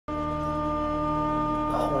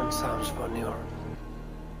one sounds funnier.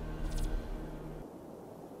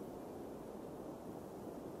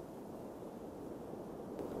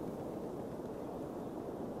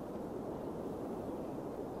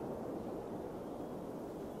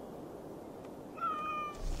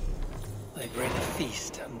 They bring a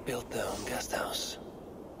feast and built their own guest house.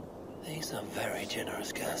 These are very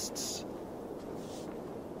generous guests.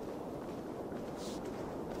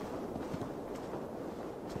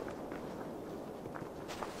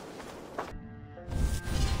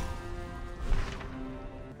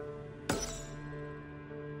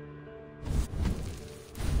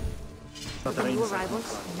 The new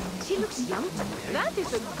arrivals. She looks young. That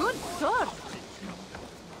is a good sword.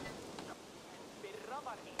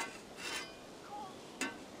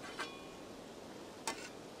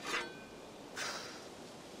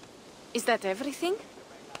 Is that everything?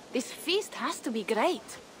 This feast has to be great.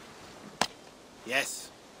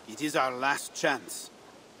 Yes, it is our last chance.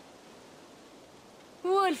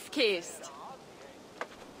 Wolf-kissed.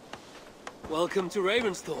 Welcome to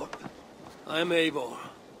Ravensthorpe. I'm Eivor,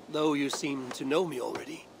 though you seem to know me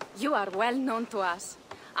already. You are well known to us.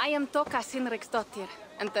 I am Toka Sinriksdottir,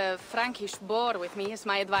 and the Frankish boar with me is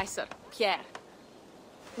my advisor, Pierre.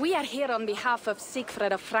 We are here on behalf of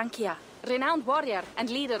Sigfred of Francia, renowned warrior and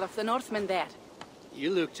leader of the Northmen there.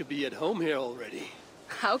 You look to be at home here already.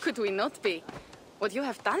 How could we not be? What you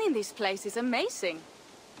have done in this place is amazing.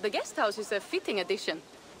 The guest house is a fitting addition.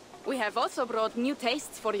 We have also brought new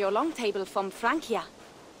tastes for your long table from Francia.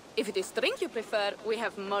 If it is drink you prefer, we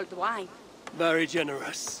have mulled wine. Very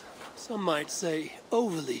generous. Some might say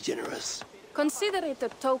overly generous. Consider it a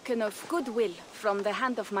token of goodwill from the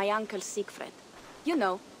hand of my uncle Sigfred. You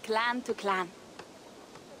know, clan to clan.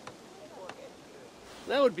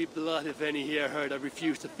 That would be blood if any here heard I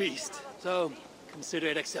refused to feast. So, consider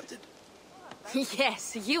it accepted.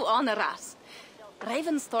 Yes, you honor us.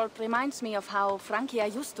 Ravensthorpe reminds me of how Francia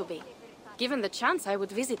used to be. Given the chance, I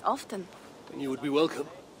would visit often. And you would be welcome.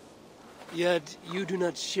 Yet, you do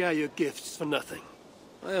not share your gifts for nothing.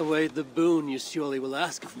 I await the boon you surely will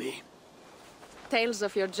ask of me. Tales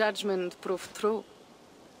of your judgment prove true.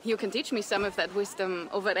 You can teach me some of that wisdom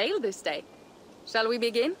over ale this day. Shall we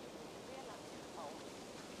begin?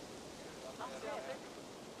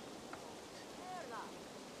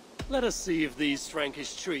 Let us see if these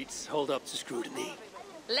Frankish treats hold up to scrutiny.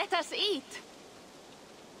 Let us eat!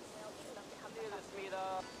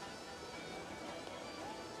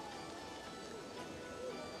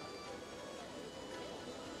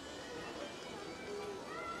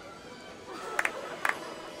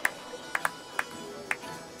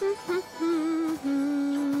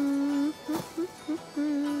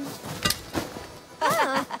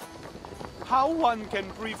 How one can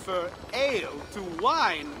prefer ale to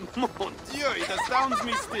wine? Mon Dieu, it astounds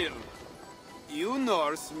me still. You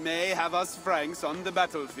Norse may have us Franks on the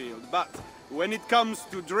battlefield, but when it comes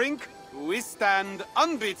to drink, we stand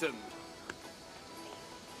unbeaten.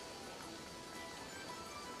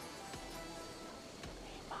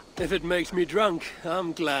 If it makes me drunk,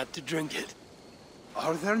 I'm glad to drink it.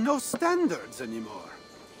 Are there no standards anymore?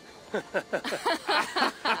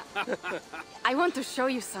 I want to show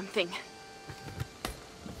you something.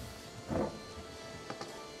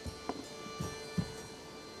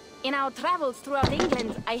 In our travels throughout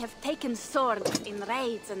England, I have taken swords in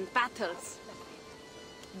raids and battles.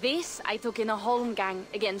 This I took in a holmgang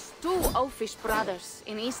against two oafish brothers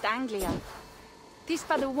in East Anglia. 'Tis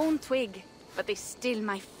but a worn twig, but is still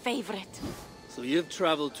my favorite. So you've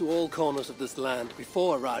traveled to all corners of this land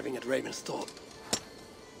before arriving at Ravensthorpe.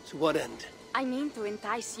 To what end? I mean to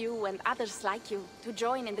entice you and others like you to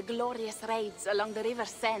join in the glorious raids along the River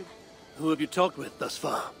Seine. Who have you talked with thus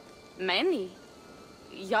far? Many.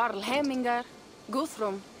 Jarl Hemminger,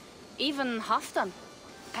 Guthrum, even Halfdan.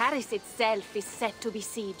 Paris itself is set to be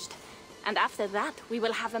besieged. And after that, we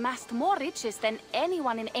will have amassed more riches than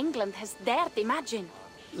anyone in England has dared imagine.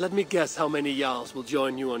 Let me guess how many Jarls will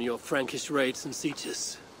join you on your Frankish raids and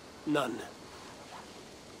sieges. None.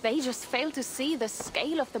 They just fail to see the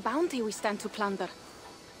scale of the bounty we stand to plunder.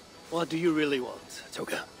 What do you really want,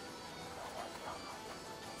 Toka?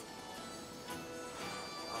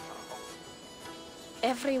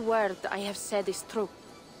 Every word I have said is true.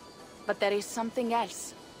 But there is something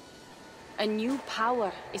else. A new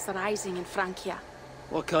power is rising in Francia.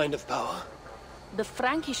 What kind of power? The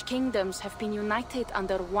Frankish kingdoms have been united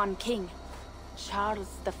under one king, Charles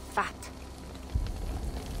the Fat.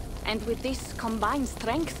 And with this combined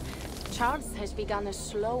strength, Charles has begun a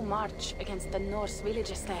slow march against the Norse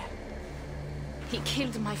villages there. He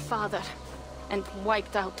killed my father and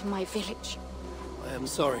wiped out my village. I am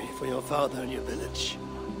sorry for your father and your village.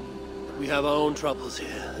 We have our own troubles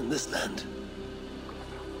here, in this land.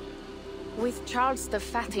 With Charles the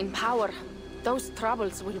Fat in power, those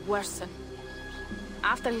troubles will worsen.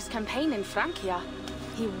 After his campaign in Francia,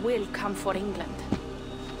 he will come for England.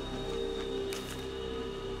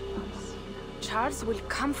 Charles will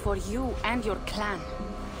come for you and your clan.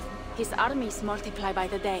 His armies multiply by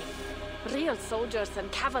the day. Real soldiers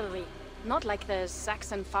and cavalry, not like the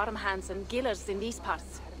Saxon farmhands and gillers in these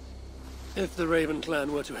parts. If the Raven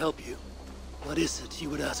clan were to help you, what is it you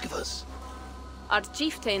would ask of us? Our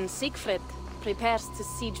chieftain, Siegfried, prepares to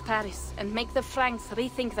siege Paris and make the Franks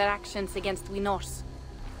rethink their actions against we Norse.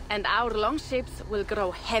 And our longships will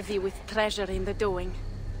grow heavy with treasure in the doing.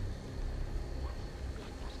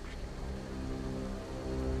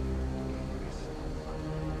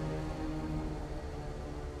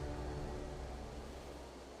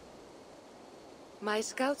 My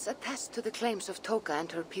scouts attest to the claims of Toka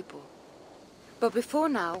and her people. But before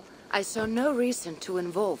now, I saw no reason to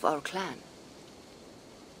involve our clan.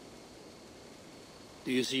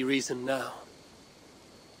 Do you see reason now?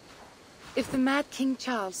 If the mad King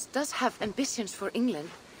Charles does have ambitions for England,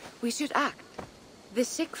 we should act. The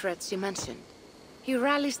Siegfrieds you mentioned. He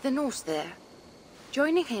rallies the Norse there.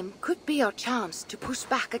 Joining him could be our chance to push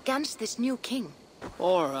back against this new king.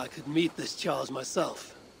 Or I could meet this Charles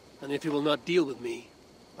myself. And if he will not deal with me,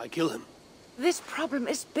 I kill him. This problem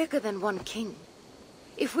is bigger than one king.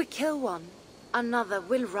 If we kill one, another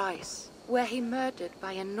will rise. Were he murdered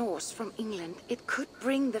by a Norse from England, it could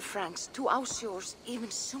bring the Franks to our shores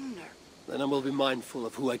even sooner. Then I will be mindful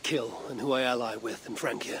of who I kill and who I ally with in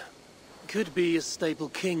Francia. Could be a stable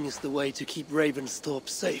king is the way to keep Ravensthorpe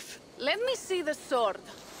safe. Let me see the sword.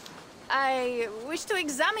 I wish to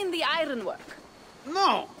examine the ironwork.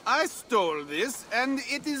 No, I stole this, and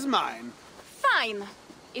it is mine. Fine.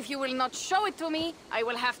 If you will not show it to me, I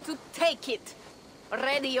will have to take it.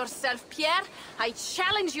 Ready yourself, Pierre. I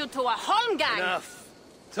challenge you to a holmgang. Enough.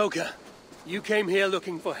 Toka, you came here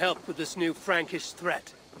looking for help with this new Frankish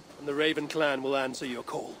threat, and the Raven clan will answer your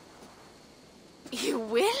call. You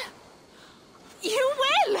will? You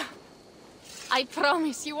will! I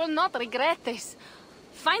promise you will not regret this.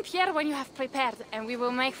 Find Pierre when you have prepared, and we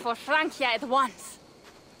will make for Francia at once.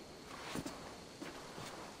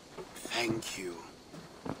 Thank you.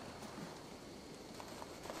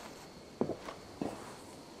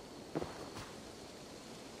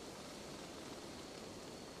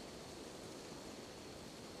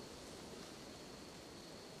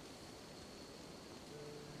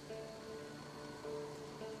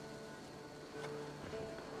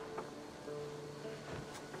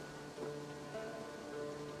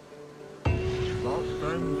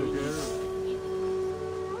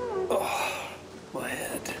 Oh, my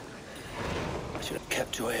head. I should have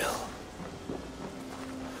kept to ale.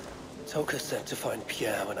 Toka said to find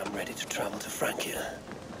Pierre when I'm ready to travel to Francia.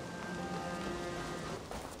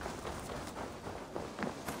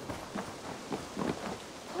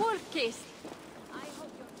 Wolfkiss! I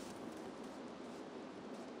hope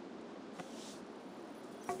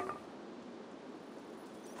you're...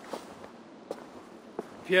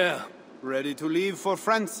 Pierre. Ready to leave for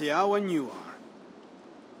Francia when you are.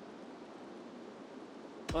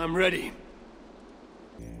 I'm ready.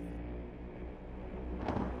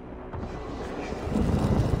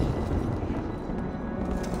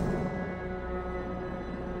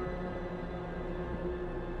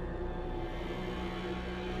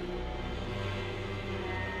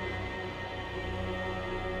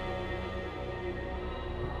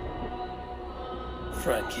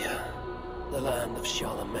 Francia, the land of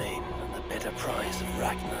Charlemagne and the bitter prize of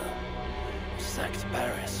Ragnar, who sacked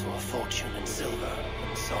Paris for a fortune in silver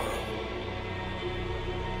and sorrow.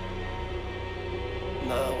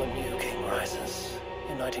 Now a new king rises,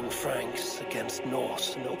 uniting Franks against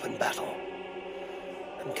Norse in open battle,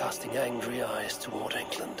 and casting angry eyes toward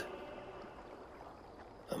England.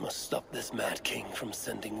 I must stop this mad king from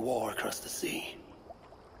sending war across the sea.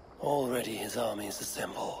 Already his armies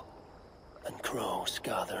assemble, and crows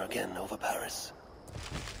gather again over Paris.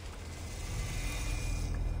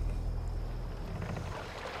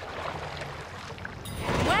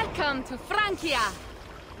 Welcome to Francia!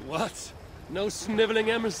 What? No sniveling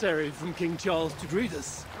emissary from King Charles to greet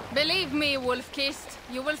us? Believe me, Wolfkist,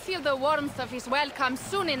 you will feel the warmth of his welcome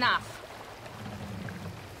soon enough.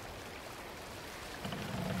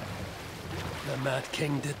 The Mad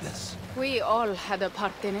King did this. We all had a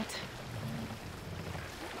part in it.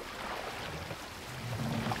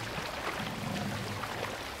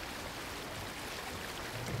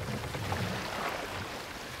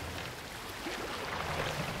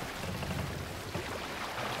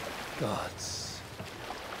 Gods.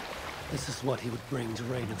 This is what he would bring to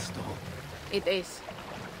rain and storm. It is.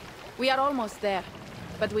 We are almost there,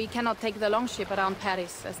 but we cannot take the longship around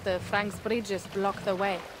Paris as the Franks' bridges block the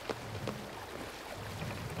way.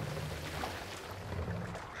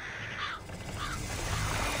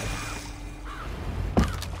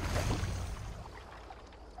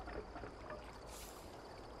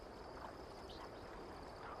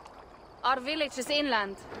 Our village is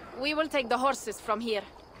inland. We will take the horses from here.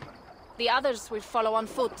 The others will follow on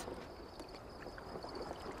foot.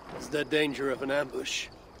 Is there danger of an ambush?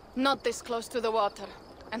 Not this close to the water,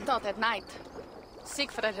 and not at night.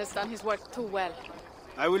 Siegfried has done his work too well.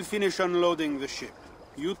 I will finish unloading the ship.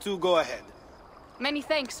 You two go ahead. Many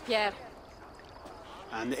thanks, Pierre.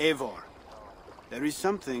 And Eivor, there is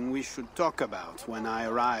something we should talk about when I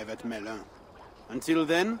arrive at Melun. Until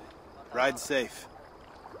then, ride safe.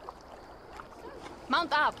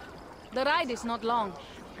 Mount up. The ride is not long.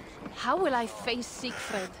 How will I face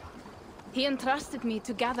Siegfried? He entrusted me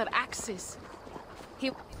to gather axes.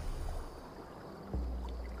 He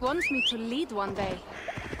wants me to lead one day,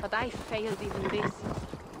 but I failed even this.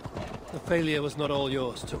 The failure was not all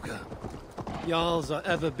yours, Tuka. Jarls are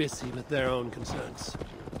ever busy with their own concerns.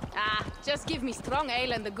 Ah, just give me strong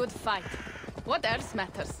ale and a good fight. What else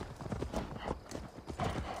matters?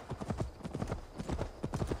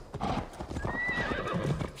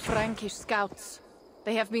 Frankish scouts.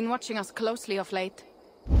 They have been watching us closely of late.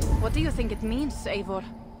 What do you think it means, Eivor?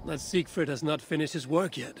 That Siegfried has not finished his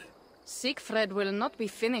work yet. Siegfried will not be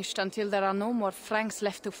finished until there are no more Franks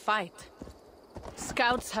left to fight.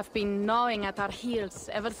 Scouts have been gnawing at our heels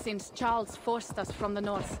ever since Charles forced us from the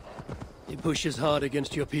north. He pushes hard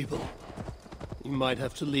against your people. You might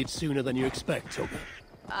have to lead sooner than you expect, Tuka.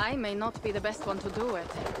 I may not be the best one to do it.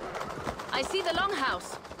 I see the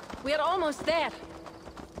longhouse. We are almost there.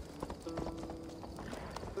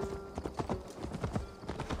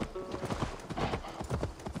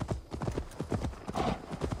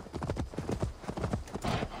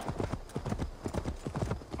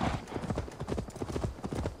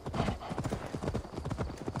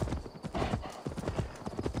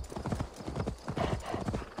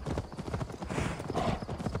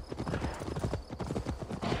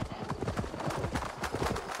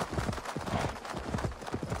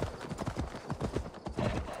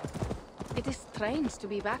 It is strange to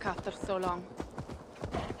be back after so long.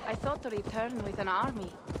 I thought to return with an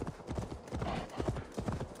army.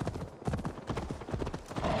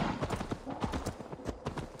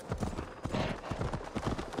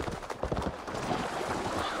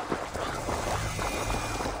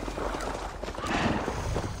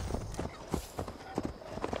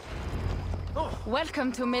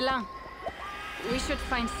 Welcome to Milan. We should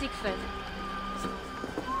find Siegfried.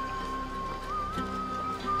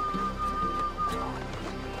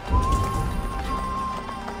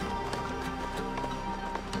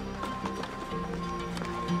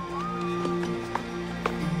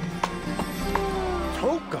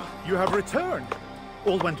 You have returned.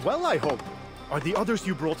 All went well, I hope. Are the others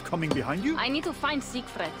you brought coming behind you? I need to find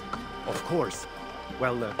Siegfried. Of course.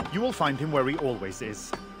 Well, you will find him where he always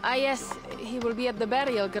is. Ah yes, he will be at the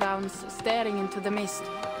burial grounds, staring into the mist.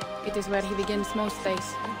 It is where he begins most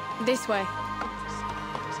days. This way.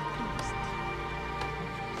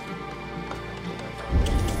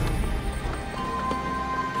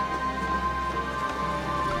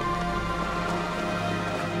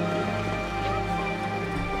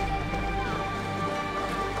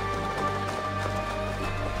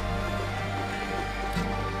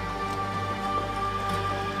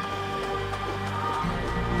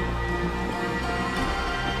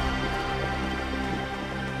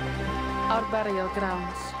 Our burial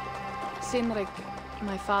grounds. Sinrik,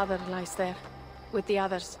 my father, lies there, with the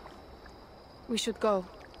others. We should go.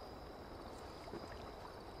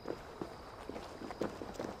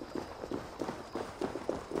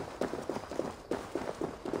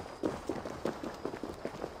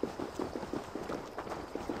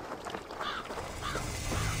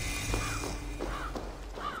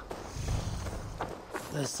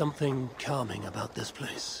 There's something calming about this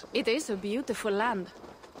place. It is a beautiful land.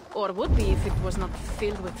 Or would be if it was not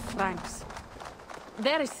filled with Franks.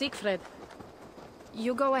 There is Siegfried.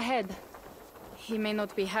 You go ahead. He may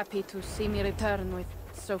not be happy to see me return with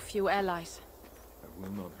so few allies. I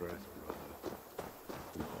will not rest, brother.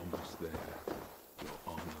 We're almost there. Your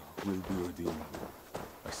honor will be redeemed.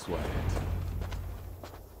 I swear it.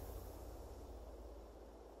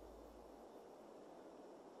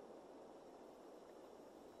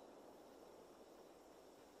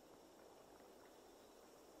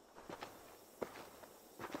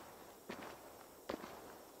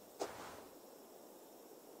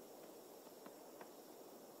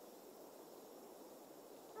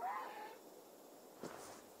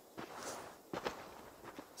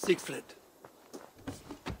 Siegfried.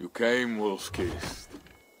 You came wolf-kissed.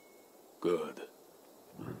 Good.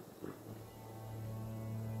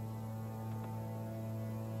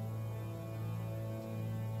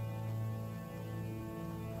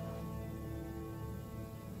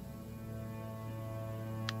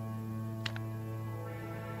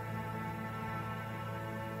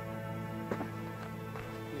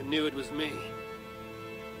 You knew it was me.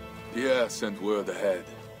 Yeah, sent word ahead.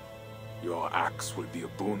 Your axe will be a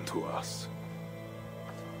boon to us.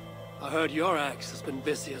 I heard your axe has been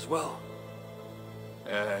busy as well.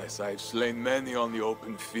 Yes, I've slain many on the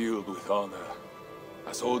open field with honor,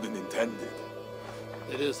 as Odin intended.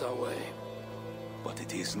 It is our way. But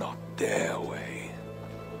it is not their way.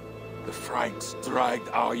 The Franks dragged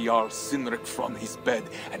our Jarl Sinric from his bed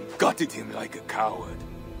and gutted him like a coward.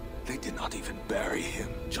 They did not even bury him,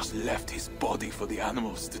 just left his body for the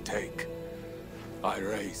animals to take. I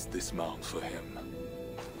raised this mound for him.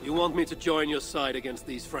 You want me to join your side against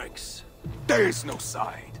these Franks? There is no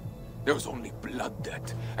side. There is only blood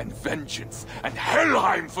debt, and vengeance, and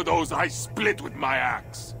Helheim for those I split with my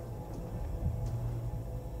axe.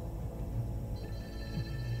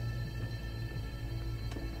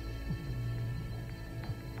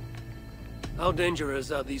 How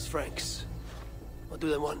dangerous are these Franks? What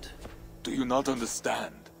do they want? Do you not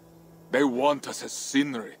understand? They want us as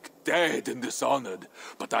Sinric, dead and dishonored,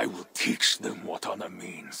 but I will teach them what honor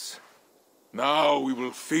means. Now we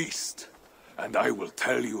will feast, and I will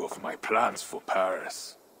tell you of my plans for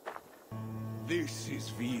Paris. This is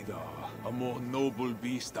Vidar, a more noble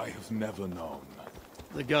beast I have never known.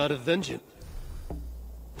 The God of Vengeance.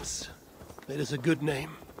 It is a good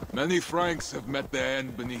name. Many Franks have met their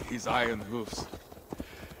end beneath his iron hoofs.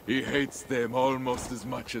 He hates them almost as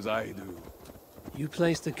much as I do. You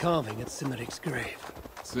placed a carving at Sinric's grave.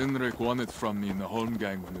 Sinric won it from me in the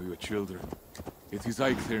Holmgang when we were children. It is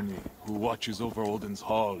Eivor, who watches over Odin's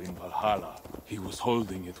hall in Valhalla. He was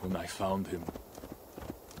holding it when I found him.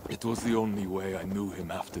 It was the only way I knew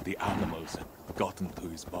him after the animals had gotten to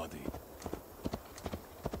his body.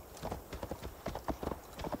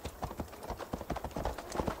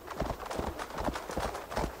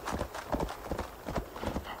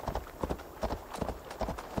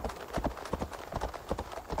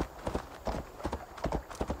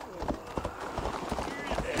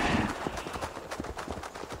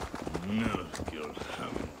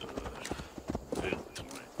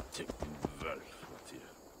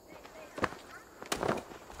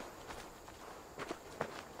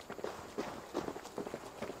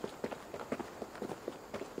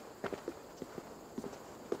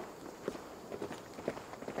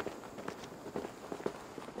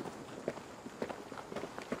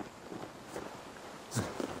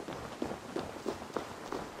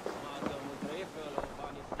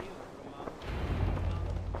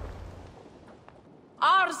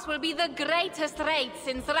 Ours will be the greatest raid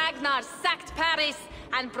since Ragnar sacked Paris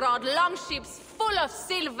and brought longships full of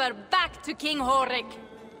silver back to King Horik.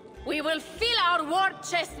 We will fill our war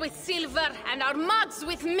chest with silver and our mugs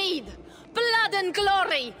with mead. Blood and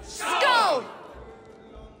glory! Skull!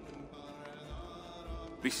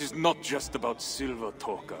 This is not just about silver,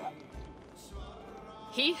 Torka.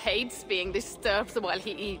 He hates being disturbed while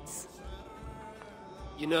he eats.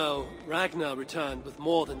 You know, Ragnar returned with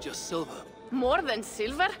more than just silver. More than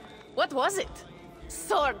silver? What was it?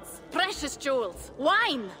 Swords, precious jewels,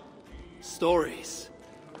 wine! Stories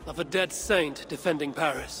of a dead saint defending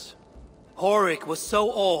Paris. Horik was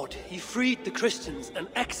so awed, he freed the Christians and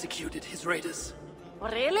executed his raiders.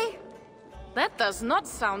 Really? That does not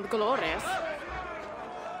sound glorious.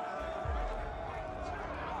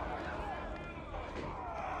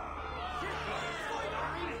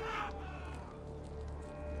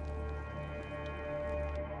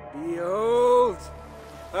 Behold,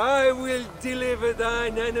 I will deliver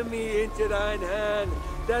thine enemy into thine hand,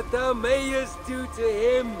 that thou mayest do to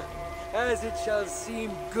him as it shall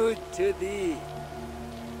seem good to thee.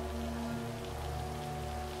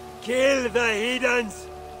 Kill the heathens!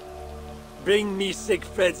 Bring me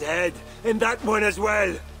Siegfried's head, and that one as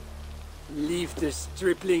well. Leave the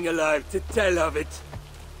stripling alive to tell of it.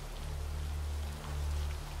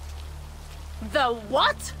 The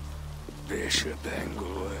what? Bishop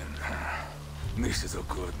England. This is a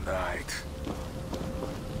good night.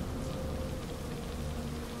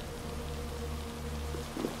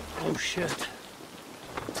 Oh shit.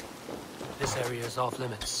 This area is off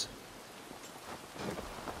limits.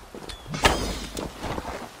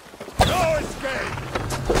 No escape!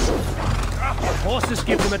 Our horses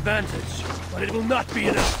give them advantage, but it will not be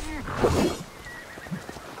enough.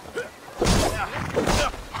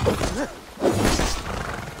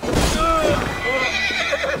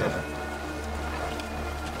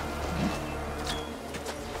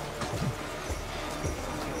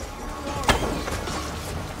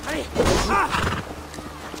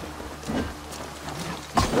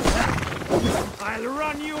 I'll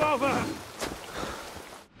run you over!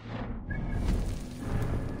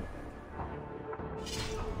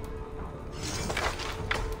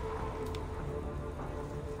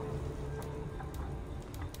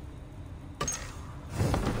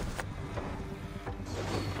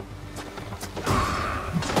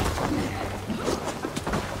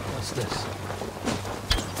 What's this?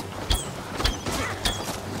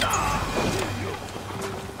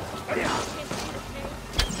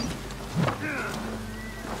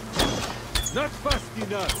 Not fast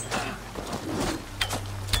enough!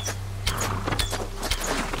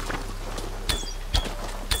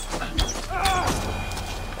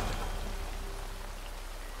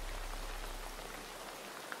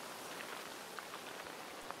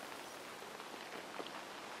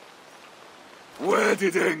 Where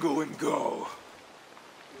did England go?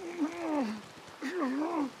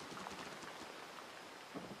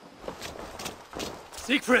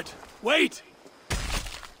 Siegfried, wait!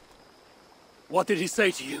 What did he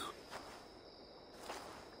say to you?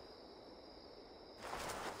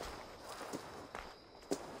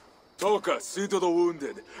 Toka, see to the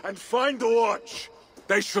wounded, and find the watch!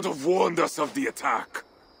 They should have warned us of the attack.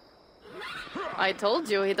 I told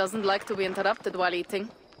you he doesn't like to be interrupted while eating.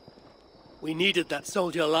 We needed that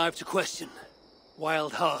soldier alive to question.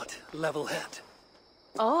 Wild heart, level head.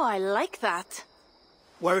 Oh, I like that.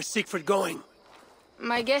 Where is Siegfried going?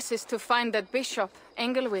 My guess is to find that bishop,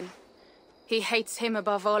 Engelwin. He hates him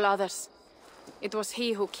above all others. It was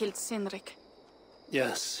he who killed Cynric.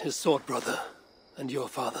 Yes, his sword brother. And your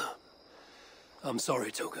father. I'm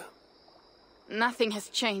sorry, Toga. Nothing has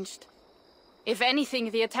changed. If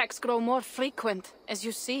anything, the attacks grow more frequent, as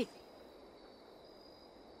you see.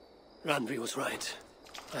 Randvi was right.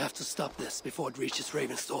 I have to stop this before it reaches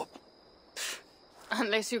Ravensthorpe.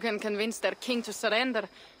 Unless you can convince their king to surrender,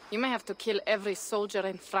 you may have to kill every soldier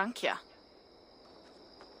in Francia.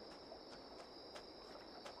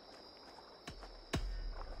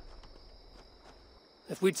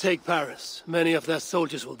 If we take Paris, many of their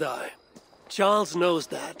soldiers will die. Charles knows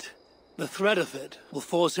that. The threat of it will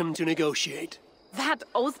force him to negotiate. That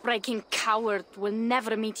oath-breaking coward will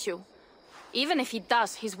never meet you. Even if he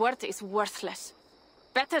does, his word is worthless.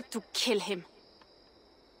 Better to kill him.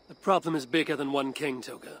 The problem is bigger than one king,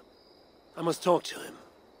 Toga. I must talk to him.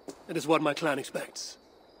 It is what my clan expects.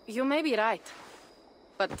 You may be right.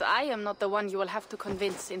 But I am not the one you will have to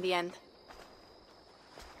convince in the end.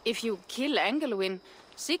 If you kill Engelwin,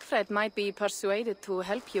 Siegfried might be persuaded to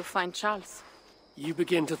help you find Charles. You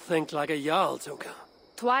begin to think like a Jarl, Toga.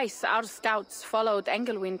 Twice our scouts followed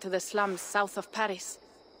Engelwin to the slums south of Paris.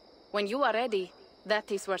 When you are ready,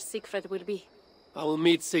 that is where Siegfried will be. I will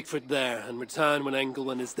meet Siegfried there and return when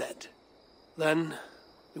Engelwin is dead. Then,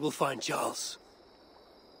 we will find Charles.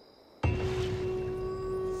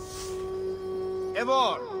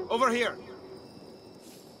 Eivor, over here!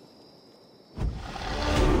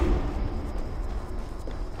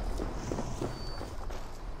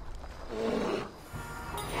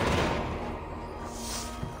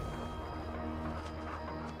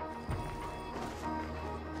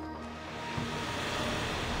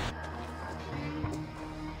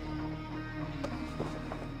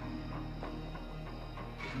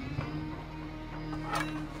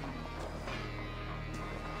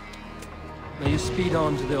 May you speed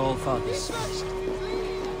on to the All-Fathers.